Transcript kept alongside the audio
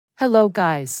Hello,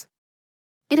 guys.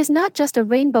 It is Not Just a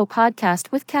Rainbow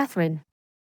podcast with Catherine.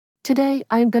 Today,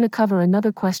 I am going to cover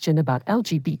another question about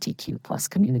LGBTQ+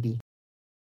 community.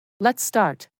 Let's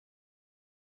start.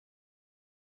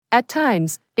 At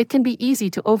times, it can be easy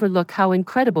to overlook how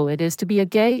incredible it is to be a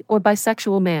gay or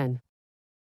bisexual man.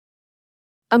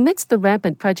 Amidst the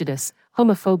rampant prejudice,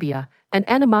 homophobia, and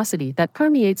animosity that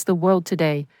permeates the world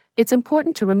today, it's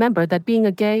important to remember that being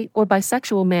a gay or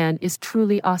bisexual man is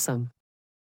truly awesome.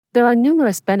 There are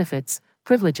numerous benefits,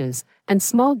 privileges, and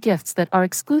small gifts that are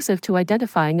exclusive to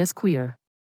identifying as queer.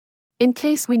 In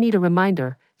case we need a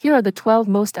reminder, here are the 12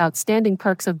 most outstanding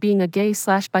perks of being a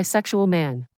gay/bisexual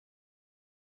man.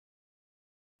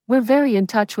 We're very in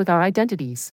touch with our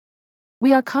identities.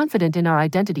 We are confident in our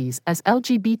identities as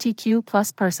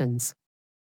LGBTQ+ persons.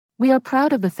 We are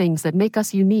proud of the things that make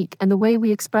us unique and the way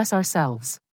we express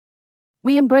ourselves.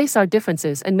 We embrace our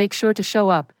differences and make sure to show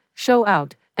up, show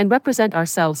out, and represent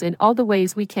ourselves in all the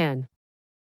ways we can.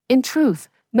 In truth,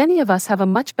 many of us have a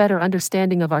much better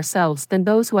understanding of ourselves than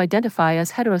those who identify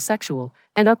as heterosexual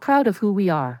and are proud of who we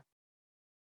are.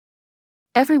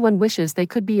 Everyone wishes they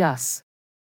could be us.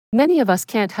 Many of us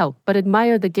can't help but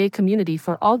admire the gay community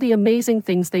for all the amazing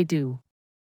things they do.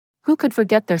 Who could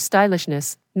forget their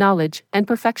stylishness, knowledge, and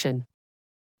perfection?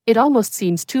 It almost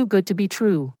seems too good to be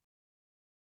true.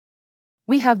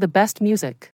 We have the best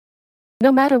music.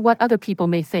 No matter what other people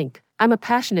may think, I'm a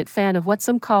passionate fan of what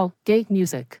some call gay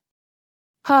music.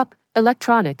 Pop,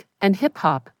 electronic, and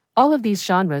hip-hop, all of these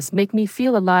genres make me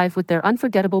feel alive with their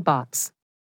unforgettable bops.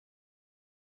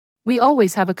 We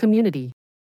always have a community.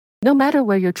 No matter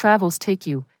where your travels take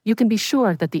you, you can be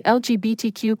sure that the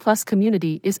LGBTQ+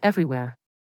 community is everywhere.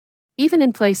 Even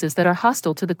in places that are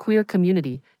hostile to the queer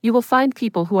community, you will find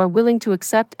people who are willing to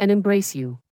accept and embrace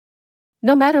you.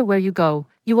 No matter where you go,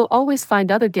 you will always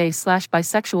find other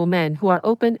gay/bisexual men who are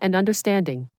open and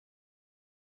understanding.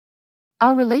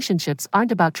 Our relationships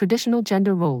aren't about traditional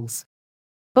gender roles.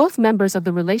 Both members of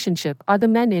the relationship are the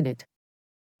men in it.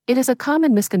 It is a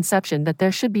common misconception that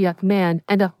there should be a man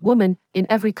and a woman in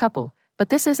every couple, but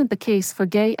this isn't the case for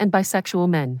gay and bisexual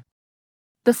men.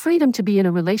 The freedom to be in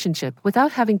a relationship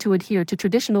without having to adhere to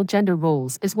traditional gender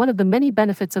roles is one of the many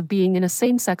benefits of being in a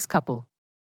same-sex couple.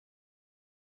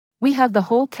 We have the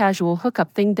whole casual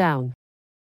hookup thing down.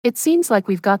 It seems like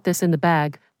we've got this in the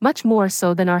bag, much more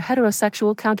so than our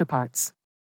heterosexual counterparts.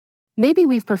 Maybe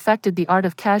we've perfected the art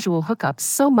of casual hookups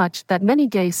so much that many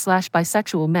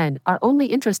gay/bisexual men are only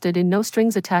interested in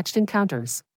no-strings-attached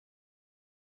encounters.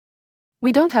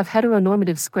 We don't have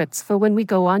heteronormative scripts for when we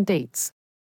go on dates.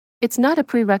 It's not a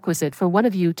prerequisite for one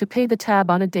of you to pay the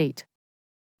tab on a date.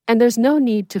 And there's no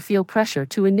need to feel pressure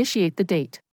to initiate the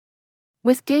date.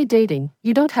 With gay dating,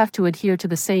 you don't have to adhere to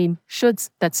the same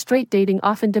shoulds that straight dating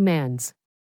often demands.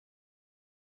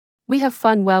 We have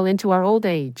fun well into our old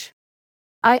age.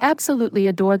 I absolutely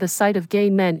adore the sight of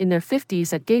gay men in their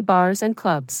 50s at gay bars and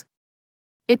clubs.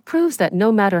 It proves that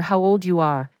no matter how old you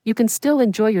are, you can still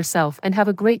enjoy yourself and have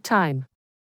a great time.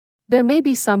 There may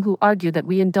be some who argue that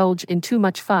we indulge in too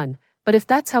much fun, but if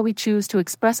that's how we choose to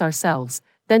express ourselves,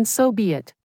 then so be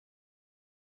it.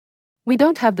 We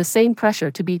don't have the same pressure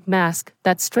to be masc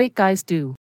that straight guys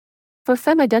do. For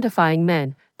femme-identifying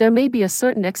men, there may be a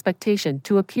certain expectation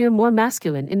to appear more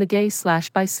masculine in the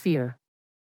gay/bi sphere.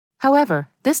 However,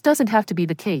 this doesn't have to be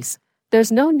the case.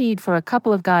 There's no need for a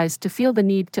couple of guys to feel the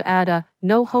need to add a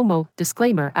 "no homo"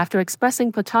 disclaimer after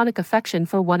expressing platonic affection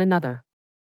for one another.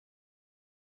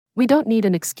 We don't need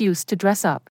an excuse to dress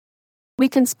up. We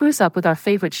can spruce up with our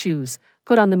favorite shoes,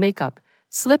 put on the makeup,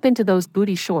 slip into those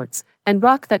booty shorts, and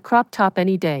rock that crop top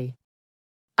any day.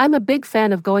 I'm a big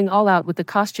fan of going all out with the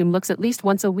costume looks at least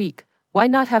once a week. Why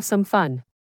not have some fun?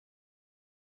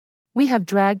 We have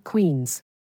drag queens.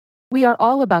 We are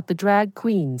all about the drag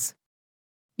queens.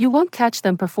 You won't catch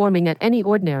them performing at any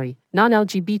ordinary,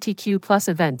 non-LGBTQ+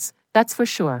 events, that's for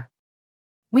sure.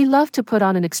 We love to put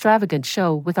on an extravagant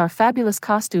show with our fabulous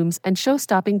costumes and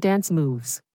show-stopping dance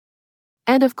moves.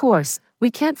 And of course,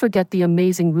 we can't forget the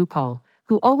amazing RuPaul,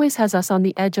 who always has us on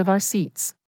the edge of our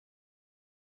seats.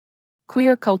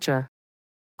 Queer culture.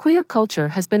 Queer culture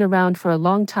has been around for a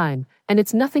long time, and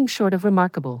it's nothing short of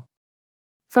remarkable.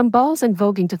 From balls and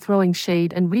voguing to throwing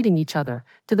shade and reading each other,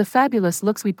 to the fabulous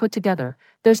looks we put together,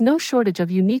 there's no shortage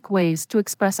of unique ways to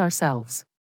express ourselves.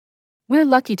 We're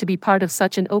lucky to be part of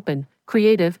such an open,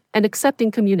 creative, and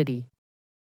accepting community.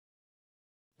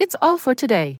 It's all for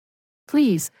today.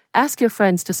 Please, ask your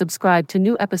friends to subscribe to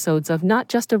new episodes of Not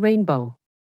Just a Rainbow.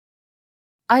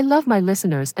 I love my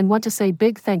listeners and want to say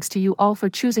big thanks to you all for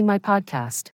choosing my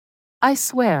podcast. I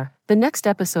swear, the next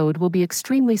episode will be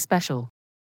extremely special.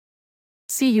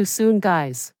 See you soon,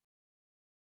 guys.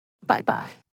 Bye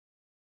bye.